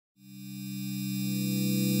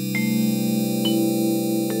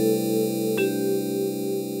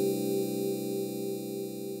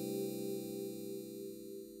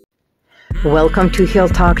Welcome to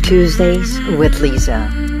HealTalk Tuesdays with Liza,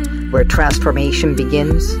 where transformation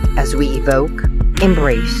begins as we evoke,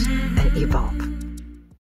 embrace, and evolve.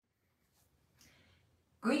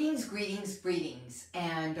 Greetings,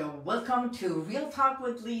 and welcome to Real Talk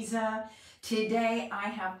with Liza. Today I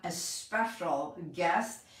have a special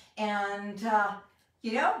guest, and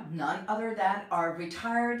none other than our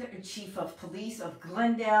retired Chief of Police of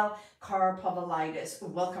Glendale, Carl Povilaitis.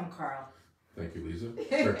 Welcome, Carl. Thank you, Lisa.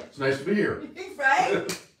 It's nice to be here. Right?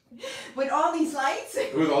 With all these lights?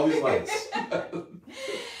 With all these lights.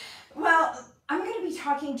 Well, I'm going to be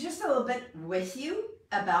talking just a little bit with you,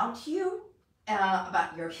 about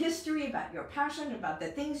your history, about your passion, about the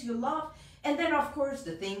things you love, and then, of course,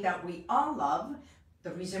 the thing that we all love.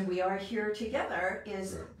 The reason we are here together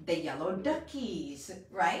is the yellow duckies,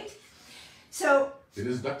 right? So... It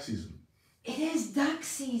is duck season. It is duck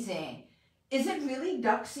season. Is it really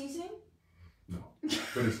duck season? No,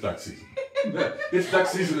 but it's duck season. It's duck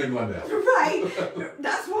season in Glendale. Right.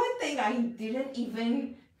 That's one thing I didn't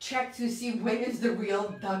even check to see when is the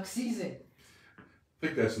real duck season. I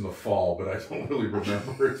think that's in the fall, but I don't really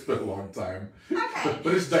remember. It's been a long time. Okay.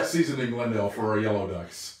 But it's duck season in Glendale for our yellow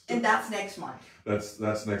ducks. And that's next month. That's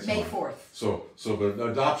next month. May 4th. So the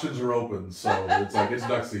adoptions are open, so it's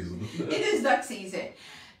duck season. It is duck season.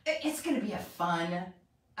 It's going to be a fun,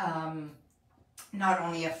 not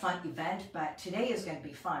only a fun event, but today is going to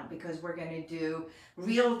be fun because we're going to do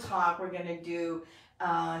real talk. We're going to do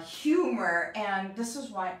humor, and this is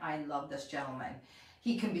why I love this gentleman.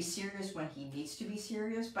 He can be serious when he needs to be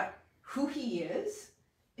serious, but who he is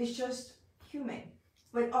just human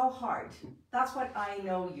with all heart. That's what I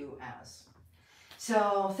know you as.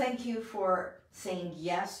 So thank you for saying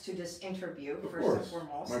yes to this interview, first and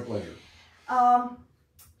foremost. My pleasure.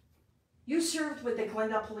 You served with the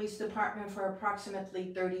Glendale Police Department for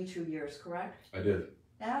approximately 32 years, correct? I did.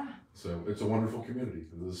 Yeah. So it's a wonderful community.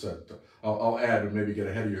 As I said, I'll add and maybe get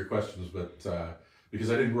ahead of your questions, but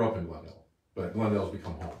because I didn't grow up in Glendale, but Glendale's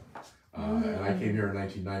become home. And I came here in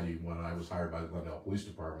 1990 when I was hired by the Glendale Police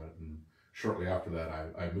Department, and shortly after that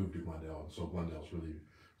I moved to Glendale, and so Glendale's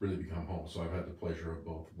really become home. So I've had the pleasure of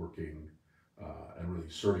both working and really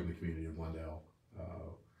serving the community of Glendale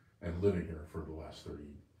and living here for the last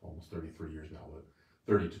almost 33 years now, but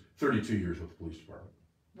 32 years with the police department.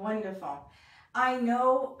 Wonderful. I've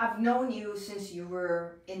known you since you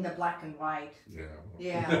were in the black and white. Yeah.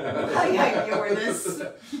 Yeah, you were this.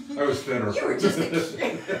 I was thinner. You were just a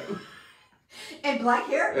kid. And black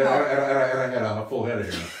hair? And I had a full head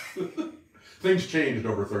of hair. Things changed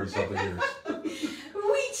over 30-something years.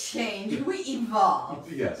 We changed. We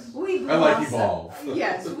evolved. Yes. I like evolve.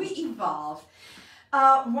 Yes, we evolved.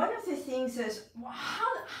 One of the things is,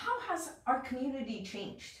 how has our community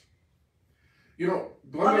changed? Glendale,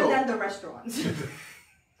 other than the restaurants.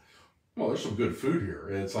 Well, there's some good food here.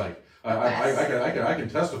 It's like I can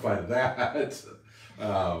testify to that.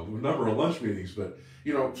 A number of lunch meetings, but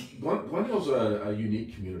Glendale's a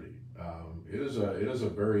unique community. It is a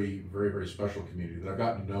very, very, very special community that I've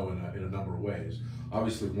gotten to know in a number of ways.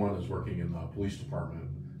 Obviously, one is working in the police department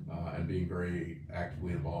and being very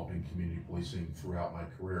actively involved in community policing throughout my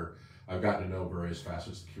career. I've gotten to know various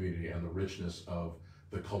facets of the community and the richness of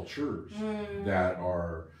the cultures that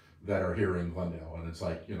are here in Glendale. And it's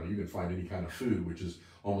like, you can find any kind of food, which is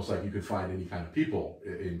almost like you could find any kind of people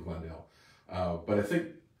in Glendale. But I think,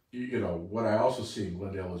 what I also see in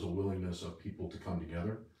Glendale is a willingness of people to come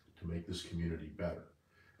together to make this community better.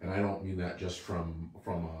 And I don't mean that just from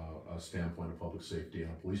a standpoint of public safety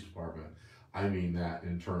and a police department. I mean that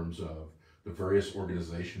in terms of the various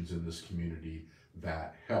organizations in this community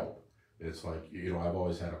that help. It's like, I've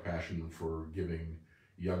always had a passion for giving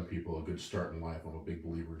young people a good start in life. I'm a big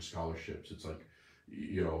believer in scholarships. It's like,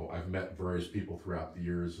 I've met various people throughout the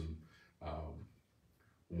years, and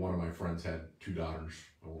one of my friends had 2 daughters.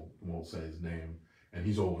 I won't say his name, and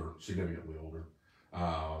he's older, significantly older.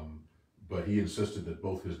 But he insisted that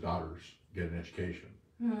both his daughters get an education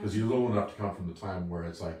because he's old enough to come from the time where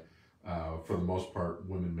it's like, for the most part,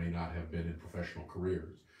 women may not have been in professional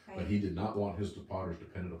careers, but he did not want his daughters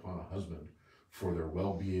dependent upon a husband for their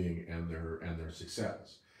well-being and their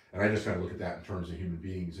success. And I just kind of look at that in terms of human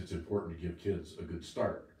beings. It's important to give kids a good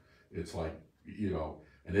start. It's like,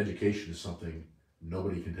 an education is something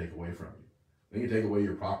nobody can take away from you. They can take away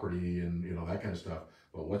your property and, that kind of stuff,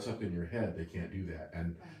 but what's up in your head, they can't do that.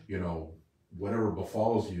 And, whatever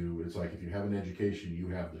befalls you, it's like if you have an education, you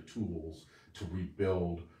have the tools to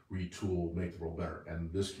rebuild, retool, make the world better.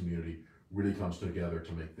 And this community really comes together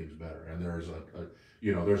to make things better. And there's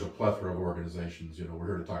there's a plethora of organizations. We're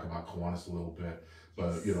here to talk about Kiwanis a little bit,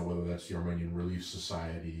 but whether that's the Armenian Relief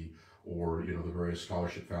Society or the various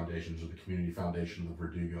scholarship foundations or the community foundation, the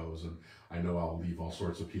Verdugos, and I know I'll leave all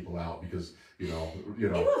sorts of people out because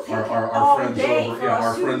our friends over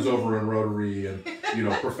our friends over in Rotary and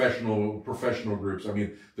professional groups. I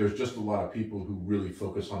mean, there's just a lot of people who really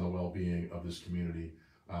focus on the well-being of this community,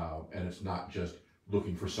 and it's not just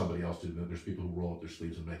looking for somebody else to do it. There's people who roll up their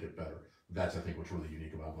sleeves and make it better. That's, I think, what's really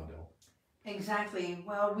unique about Glendale. Exactly.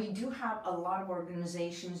 Well, we do have a lot of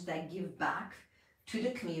organizations that give back to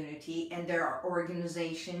the community, and there are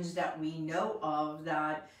organizations that we know of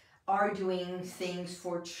that are doing things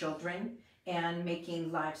for children and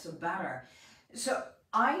making lives better. So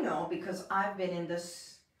I know, because I've been in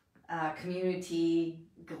this community,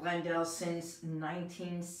 Glendale, since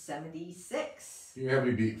 1976. You have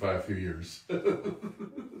me beat by a few years.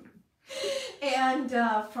 And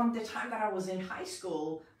from the time that I was in high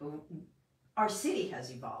school, our city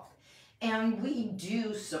has evolved. And we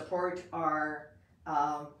do support our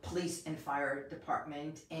police and fire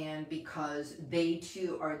department, and because they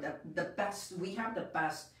too are the best, we have the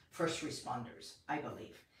best first responders, I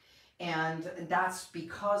believe. And that's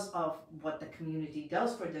because of what the community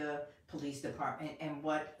does for the police department and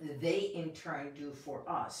what they in turn do for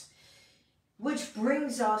us. Which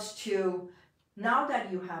brings us to, now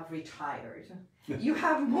that you have retired, you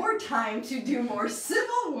have more time to do more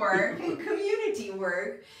civil work and community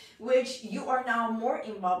work, which you are now more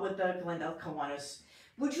involved with the Glendale Kiwanis.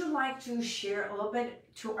 Would you like to share a little bit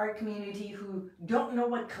to our community who don't know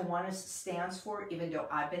what Kiwanis stands for, even though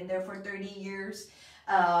I've been there for 30 years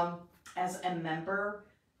as a member,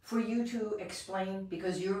 for you to explain,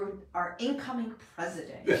 because you're our incoming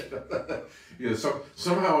president. Yeah,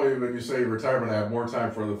 somehow when you say retirement, I have more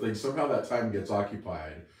time for other things. Somehow that time gets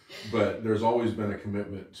occupied. But there's always been a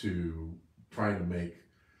commitment to trying to make,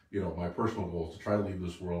 my personal goal is to try to leave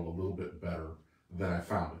this world a little bit better than I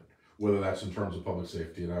found it. Whether that's in terms of public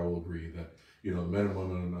safety, and I will agree that, the men and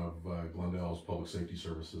women of Glendale's public safety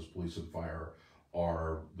services, police and fire,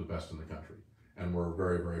 are the best in the country. And we're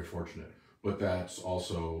very, very fortunate. But that's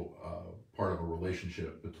also part of a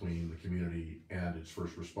relationship between the community and its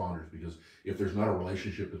first responders, because if there's not a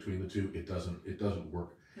relationship between the two, it doesn't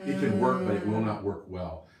work. It can work, but it will not work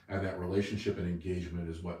well. And that relationship and engagement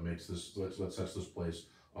is what makes this, what sets this place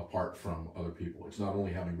apart from other people. It's not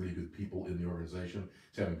only having really good people in the organization,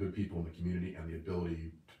 it's having good people in the community and the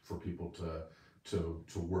ability for people to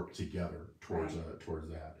work together towards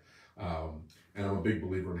that. And I'm a big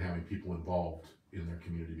believer in having people involved in their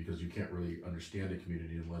community, because you can't really understand a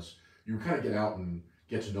community unless you kind of get out and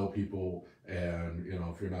get to know people, and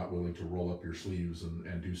if you're not willing to roll up your sleeves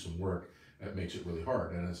and do some work, that makes it really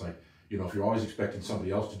hard. And it's like, if you're always expecting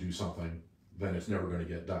somebody else to do something, then it's never going to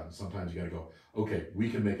get done. Sometimes you got to go, okay, we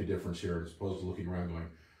can make a difference here, as opposed to looking around going,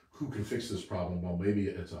 who can fix this problem? Well, maybe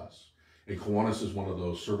it's us. And Kiwanis is one of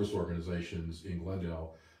those service organizations in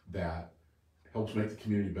Glendale that helps make the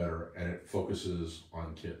community better, and it focuses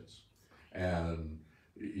on kids. And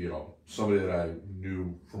somebody that I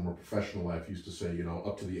knew from a professional life used to say,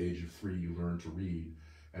 up to the age of 3 you learn to read,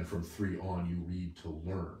 and from 3 on you read to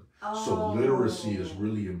learn. Oh. So literacy is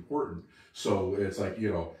really important. So it's like,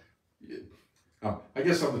 I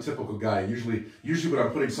guess I'm the typical guy. Usually when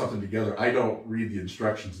I'm putting something together, I don't read the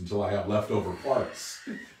instructions until I have leftover parts.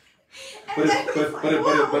 But if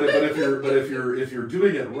you're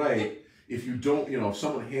doing it right, if you don't, if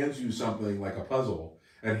someone hands you something like a puzzle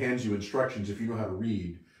and hands you instructions, if you know how to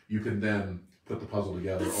read, you can then put the puzzle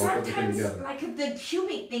together, or put the thing together. Like the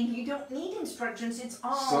cubic thing, you don't need instructions. It's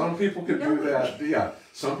all. Some people can do that. Yeah,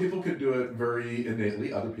 some people can do it very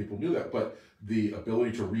innately. Other people do that, but the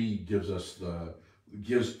ability to read gives us the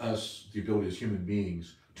ability as human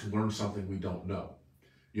beings to learn something we don't know.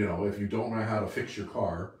 If you don't know how to fix your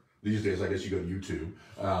car these days, I guess you go to YouTube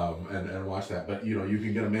and watch that. But you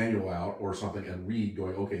can get a manual out or something and read,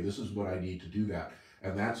 going, okay, this is what I need to do that,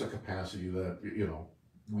 and that's a capacity that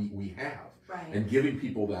we have. Right. And giving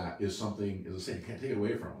people that is something, as I say, you can't take it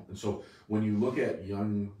away from them. And so when you look at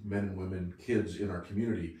young men and women, kids in our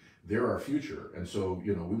community, they're our future. And so,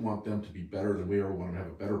 we want them to be better than we are. We want them to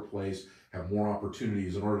have a better place, have more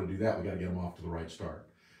opportunities. In order to do that, we got to get them off to the right start.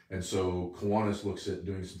 And so Kiwanis looks at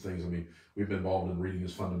doing some things. I mean, we've been involved in reading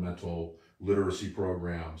as fundamental, literacy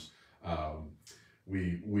programs.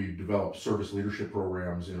 We develop service leadership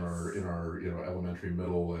programs in our elementary,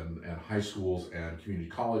 middle, and high schools and community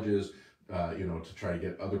colleges. To try to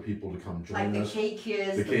get other people to come join us. Like the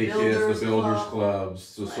K-Kids, the K-Kids, the Builders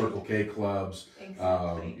Clubs, the Circle K Clubs.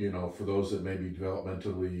 Exactly. For those that may be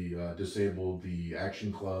developmentally disabled, the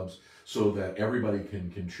Action Clubs, so that everybody can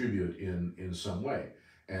contribute in some way.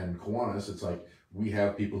 And Kiwanis, it's like we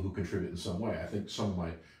have people who contribute in some way. I think some of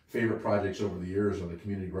my favorite projects over the years are the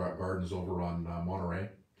community gardens over on Monterey.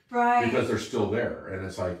 Right. Because they're still there. And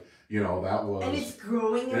it's like, you know, that was... And it's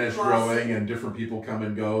growing and it's growing and different people come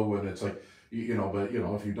and go. And it's like, you know, but, you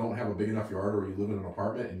know, if you don't have a big enough yard or you live in an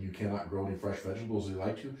apartment and you cannot grow any fresh vegetables you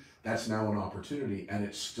like to, that's now an opportunity. And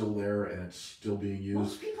it's still there and it's still being used.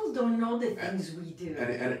 Most people don't know the things we do.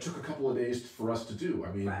 And it took a couple of days for us to do.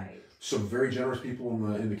 I mean, right. Some very generous people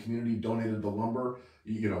in the community donated the lumber,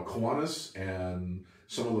 you know, Kiwanis and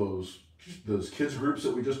some of those kids groups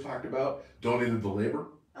that we just talked about donated the labor.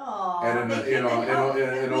 Oh, and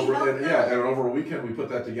over a weekend we put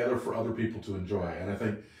that together for other people to enjoy. And I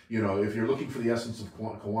think, you know, if you're looking for the essence of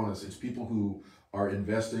Kiwanis, it's people who are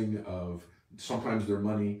investing of sometimes their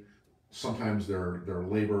money, sometimes their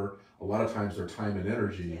labor, a lot of times their time and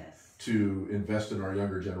energy to invest in our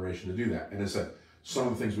younger generation to do that. And as I said, some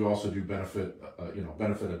of the things we also do benefit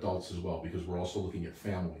adults as well, because we're also looking at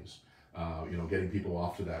families, you know, getting people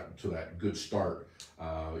off to that good start,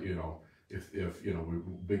 you know. If you know, we're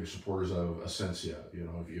big supporters of Essentia. You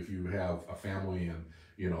know, if you have a family and,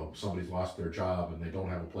 you know, somebody's lost their job and they don't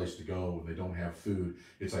have a place to go and they don't have food,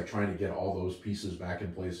 it's like trying to get all those pieces back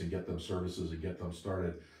in place and get them services and get them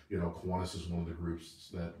started. You know, Kiwanis is one of the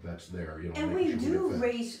groups that's there. You know, and we do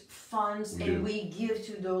raise funds and we give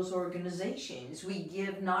to those organizations. We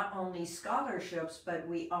give not only scholarships, but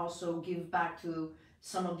we also give back to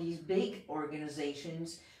some of these big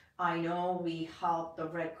organizations. I know we helped the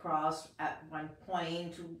Red Cross at one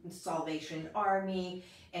point, Salvation Army,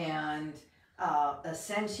 and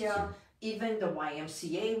Essentia, even the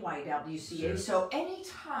YMCA, YWCA. So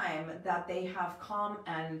anytime that they have come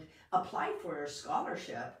and applied for a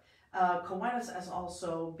scholarship, Kiwanis has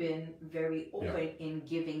also been very open in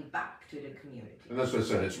giving back to the community. And that's what I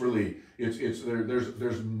said. It's really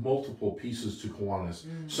there's multiple pieces to Kiwanis.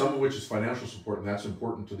 Some of which is financial support, and that's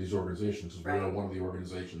important to these organizations. Because we're one of the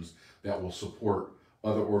organizations that will support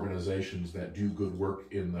other organizations that do good work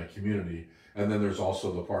in the community. And then there's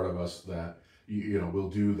also the part of us that you know will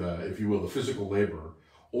do the, if you will, the physical labor,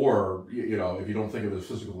 or you know, if you don't think of it as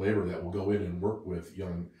physical labor, that will go in and work with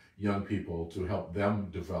young people to help them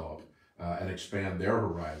develop and expand their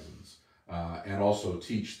horizons, and also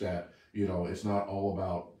teach that, you know, it's not all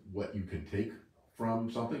about what you can take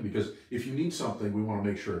from something, because if you need something, we want to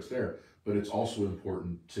make sure it's there, but it's also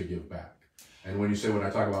important to give back. And when I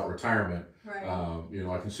talk about retirement, you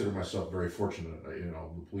know, I consider myself very fortunate. You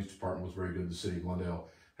know, the police department was very good. The city of Glendale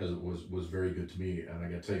was very good to me, and I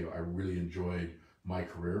got to tell you, I really enjoyed my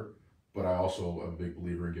career. But I also am a big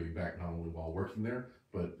believer in giving back, not only while working there,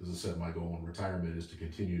 but as I said, my goal in retirement is to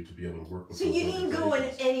continue to be able to work with. So you didn't go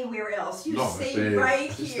anywhere else. You stayed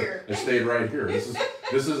right here. I stayed right here. This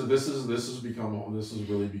has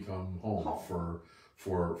really become home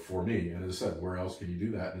for me. And as I said, where else can you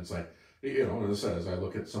do that? And it's like, you know, as I said, as I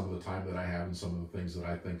look at some of the time that I have and some of the things that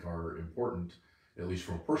I think are important, at least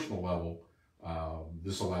from a personal level,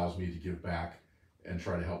 this allows me to give back and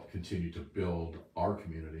try to help continue to build our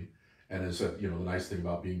community. And as I said, you know, the nice thing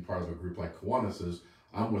about being part of a group like Kiwanis is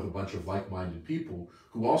I'm with a bunch of like-minded people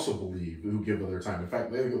who also believe, who give of their time. In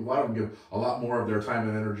fact, a lot of them give a lot more of their time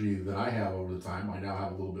and energy than I have over the time. I now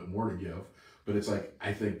have a little bit more to give. But it's like,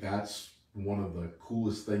 I think that's one of the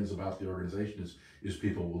coolest things about the organization is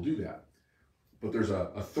people will do that. But there's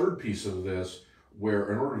a third piece of this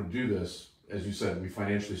where in order to do this, as you said, we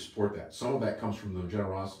financially support that. Some of that comes from the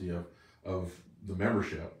generosity of the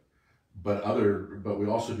membership, but we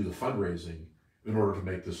also do the fundraising in order to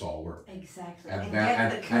make this all work. Exactly.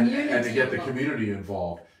 And to get the community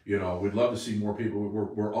involved. You know, we'd love to see more people.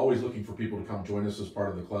 We're always looking for people to come join us as part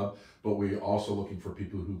of the club, but we're also looking for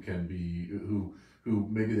people who can be, who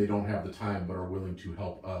maybe they don't have the time but are willing to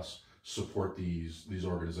help us support these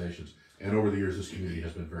organizations. And over the years, this community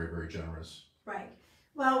has been very, very generous. Right.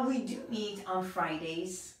 Well, we do meet on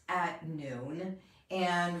Fridays at noon,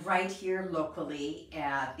 and right here locally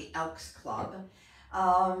at the Elks Club.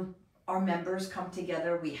 Our members come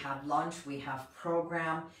together, we have lunch, we have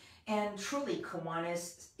program, and truly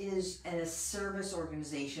Kiwanis is a service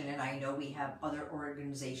organization, and I know we have other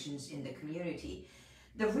organizations in the community.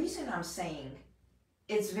 The reason I'm saying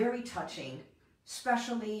it's very touching,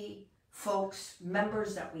 especially folks,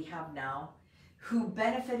 members that we have now, who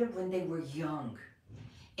benefited when they were young.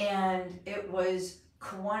 And it was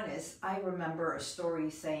Kiwanis. I remember a story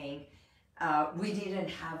saying, we didn't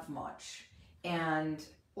have much,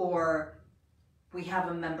 or we have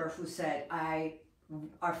a member who said,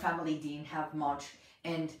 our family didn't have much,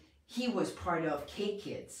 and he was part of K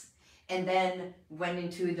Kids, and then went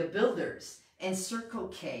into the Builders and Circle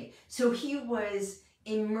K. So he was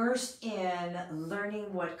immersed in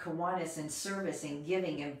learning what Kiwanis and service and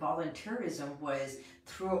giving and volunteerism was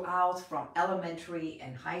throughout from elementary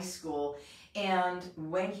and high school. And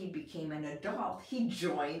when he became an adult, he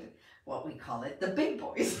joined what we call it the Big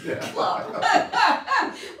Boys Club,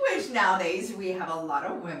 which nowadays we have a lot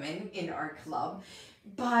of women in our club.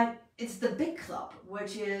 But it's the big club,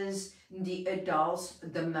 which is the adults,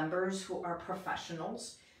 the members who are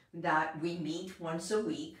professionals that we meet once a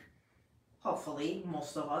week. Hopefully,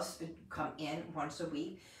 most of us come in once a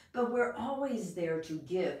week, but we're always there to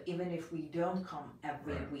give, even if we don't come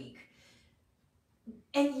every week.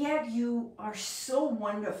 And yet you are so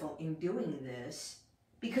wonderful in doing this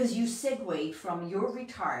because you segued from your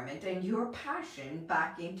retirement and your passion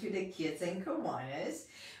back into the kids and Kiwanis,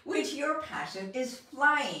 which your passion is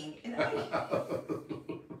flying.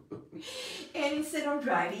 And instead of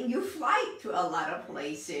driving, you fly to a lot of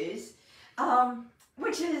places,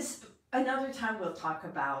 which is another time we'll talk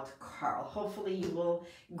about Carl. Hopefully you will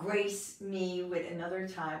grace me with another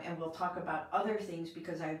time and we'll talk about other things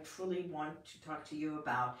because I truly want to talk to you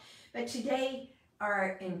about. But today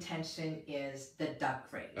our intention is the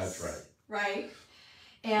duck race. That's right. Right?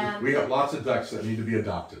 And we have lots of ducks that need to be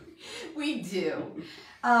adopted. We do.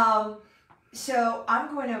 So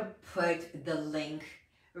I'm going to put the link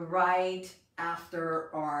right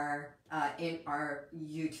after our in our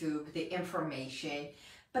YouTube, the information.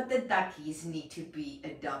 But the duckies need to be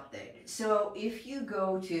adopted. So if you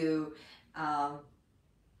go to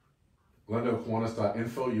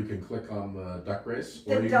GlendaleKiwanis.info, you can click on the duck race.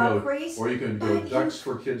 Or you can go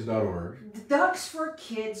ducksforkids.org.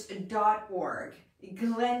 Ducksforkids.org,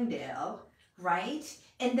 Glendale, right?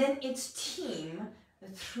 And then it's team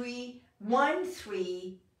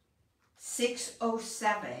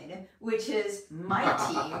 313607, which is my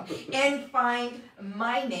team, and find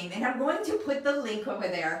my name. And I'm going to put the link over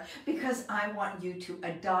there because I want you to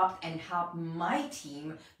adopt and help my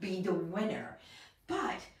team be the winner.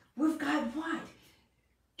 But we've got what?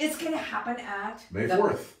 It's going to happen at May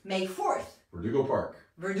 4th. May 4th. Verdugo Park.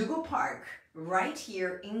 Verdugo Park, right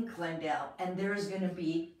here in Glendale. And there's going to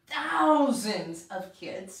be thousands of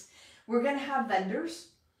kids. We're going to have vendors.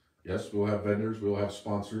 Yes, we'll have vendors. We'll have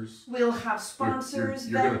sponsors. We'll have sponsors,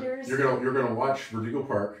 vendors. You're gonna watch Verdugo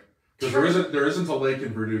Park because there isn't a lake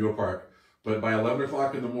in Verdugo Park, but by 11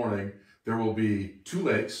 o'clock in the morning there will be two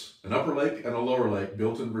lakes, an upper lake and a lower lake,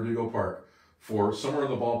 built in Verdugo Park for somewhere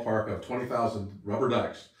in the ballpark of 20,000 rubber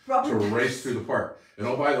ducks to race through the park. And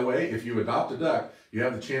oh, by the way, if you adopt a duck, you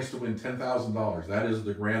have the chance to win $10,000. That is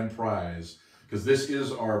the grand prize because this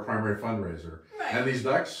is our primary fundraiser. Right. And these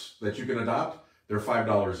ducks that you can adopt, they're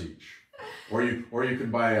 $5 each, or you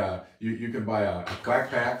can buy a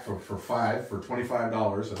QuackPack for $5 for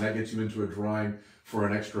 $25, and that gets you into a drawing for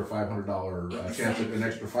an extra $500 chance at an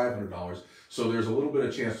extra $500. So there's a little bit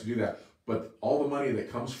of chance to do that. But all the money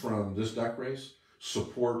that comes from this duck race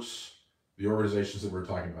supports the organizations that we're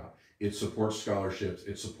talking about. It supports scholarships.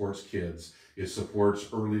 It supports kids. It supports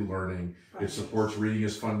early learning. Right. It supports reading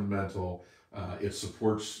as fundamental. It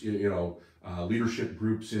supports leadership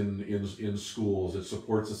groups in schools. It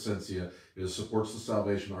supports Essentia. It supports the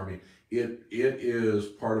Salvation Army. It is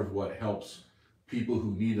part of what helps people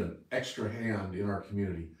who need an extra hand in our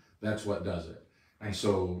community. That's what does it. And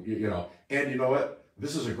so, and you know what?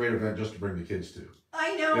 This is a great event just to bring the kids to.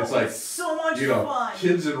 I know. It's so much fun.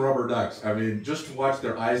 Kids and rubber ducks. I mean, just to watch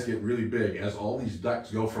their eyes get really big as all these ducks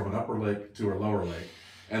go from an upper lake to a lower lake.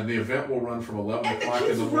 And the event will run from 11 o'clock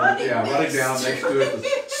in the morning. Running down next to it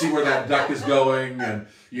to see where that duck is going. And,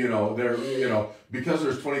 because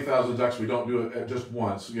there's 20,000 ducks, we don't do it just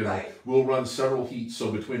once. Right. We'll run several heats.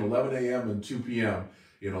 So between 11 a.m. and 2 p.m.,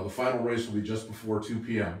 the final race will be just before 2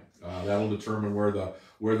 p.m. That'll determine where the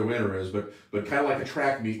winner is. But kind of like a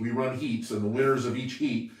track meet, we run heats, and the winners of each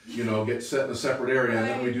heat, get set in a separate area, and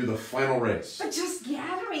then we do the final race. But just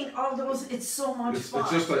gathering all those, it's so much fun.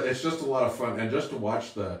 It's just a lot of fun, and just to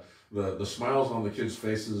watch the smiles on the kids'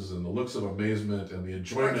 faces and the looks of amazement and the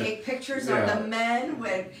enjoyment. Or take pictures of the men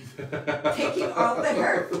with taking off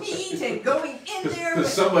their feet and going in there.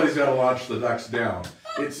 Because somebody's got to launch the ducks down.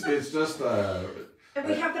 It's just. And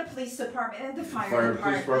we have the police department and the fire department. The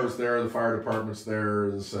police department's there, the fire department's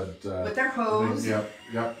there. With their hose. Yep.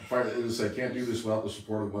 Fire, can't do this without the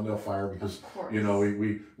support of the Glendale Fire because,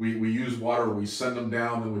 we use water, we send them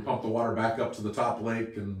down, and we pump the water back up to the top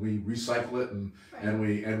lake, and we recycle it, and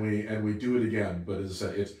we do it again. But as I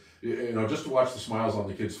said, it's, just to watch the smiles on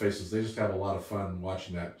the kids' faces, they just have a lot of fun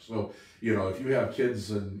watching that. So, if you have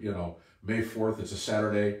kids and, May 4th, it's a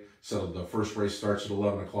Saturday, so the first race starts at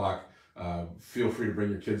 11 o'clock. Feel free to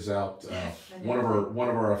bring your kids out. One of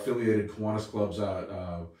our affiliated Kiwanis clubs out,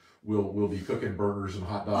 we'll be cooking burgers and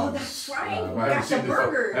hot dogs. Oh, that's right. I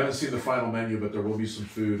haven't seen the final menu, but there will be some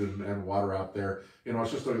food and water out there. You know,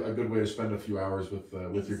 it's just a good way to spend a few hours with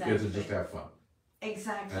your kids and just have fun.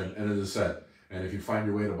 Exactly. And as I said, and if you find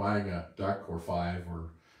your way to buying a duck or 5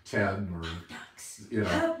 or 10 or ducks, you know,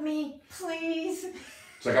 help me, please.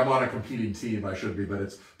 It's like I'm on a competing team. I should be, but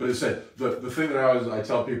it said the thing that I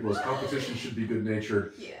tell people is competition should be good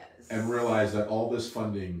natured. Yes. And realize that all this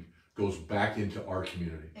funding goes back into our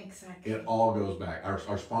community. Exactly. It all goes back.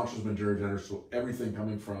 Our sponsors have been very generous, so everything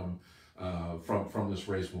coming from this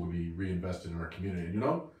race will be reinvested in our community. And you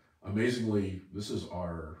know, amazingly, this is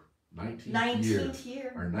our 19th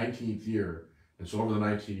year. Our 19th year. And so over the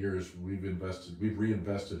 19 years, we've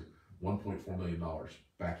reinvested $1.4 million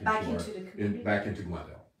back into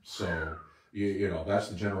Glendale. So you know, that's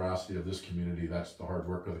the generosity of this community. That's the hard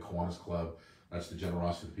work of the Kiwanis Club. That's the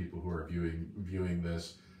generosity of the people who are viewing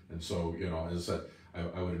this. And so, you know, as I said,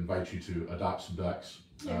 I would invite you to adopt some ducks.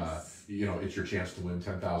 Yes. You know, it's your chance to win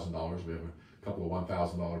 $10,000. We have a couple of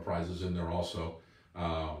 $1,000 prizes in there also.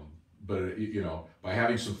 But you know, by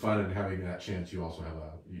having some fun and having that chance, you also have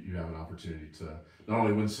an opportunity to not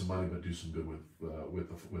only win some money but do some good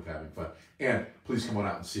with having fun. And please come on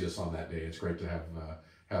out and see us on that day. It's great to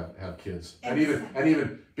have kids and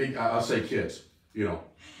even big. I'll say kids. You know,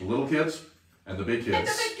 the little kids and the big kids. And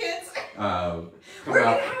the big kids. We're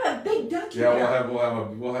gonna have a big duck. Yeah,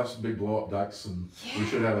 we'll have some big blow up ducks, and we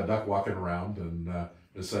should have a duck walking around and.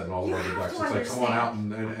 And all of our ducks. It's like come on out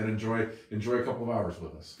and enjoy a couple of hours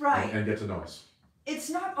with us, right? And get to know us. It's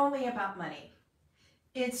not only about money;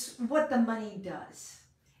 it's what the money does.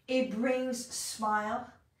 It brings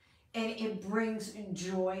smile, and it brings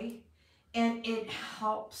joy, and it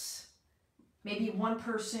helps maybe one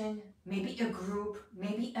person, maybe a group,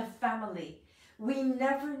 maybe a family. We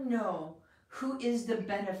never know who is the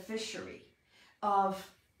beneficiary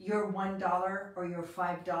of your $1 or your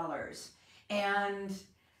 $5. And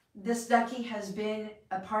this ducky has been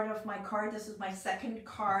a part of my card. This is my second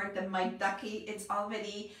card. And my ducky, it's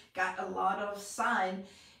already got a lot of sun.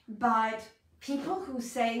 But people who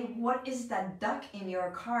say, what is that duck in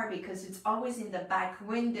your car? Because it's always in the back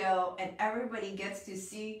window and everybody gets to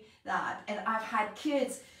see that. And I've had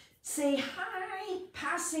kids say hi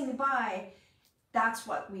passing by. That's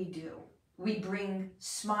what we do. We bring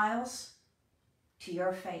smiles to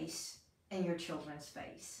your face and your children's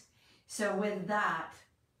face. So with that,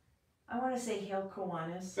 I want to say Hail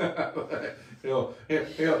Kiwanis. Hail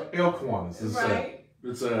Kiwanis. Right.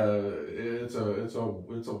 It's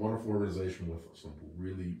a wonderful organization with some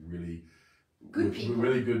really good people.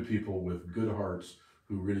 Really good people with good hearts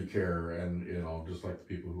who really care, and you know, just like the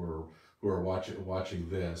people who are watching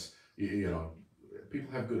this, you know,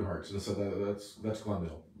 people have good hearts, and so that's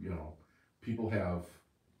Glendale. You know, people have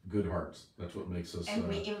good hearts. That's what makes us. And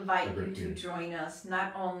we invite you to join us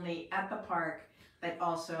not only at the park, but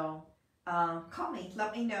also call me,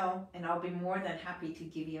 let me know, and I'll be more than happy to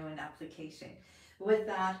give you an application. With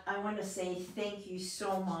that, I want to say thank you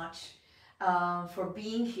so much for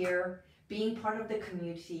being here, being part of the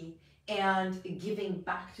community, and giving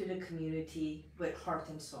back to the community with heart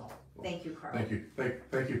and soul. Thank you, Carl. Thank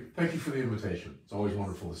you for the invitation. It's always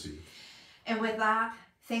wonderful to see you. And with that,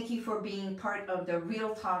 thank you for being part of the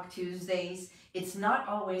Real Talk Tuesdays. It's not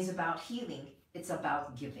always about healing, it's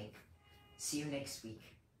about giving. See you next week.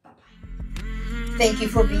 Bye-bye. Thank you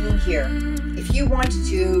for being here. If you want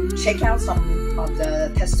to check out some of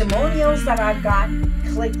the testimonials that I've got,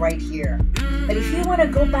 click right here. But if you want to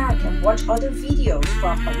go back and watch other videos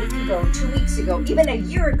from a week ago, 2 weeks ago, even a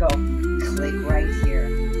year ago, click right here.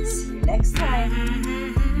 See you next time.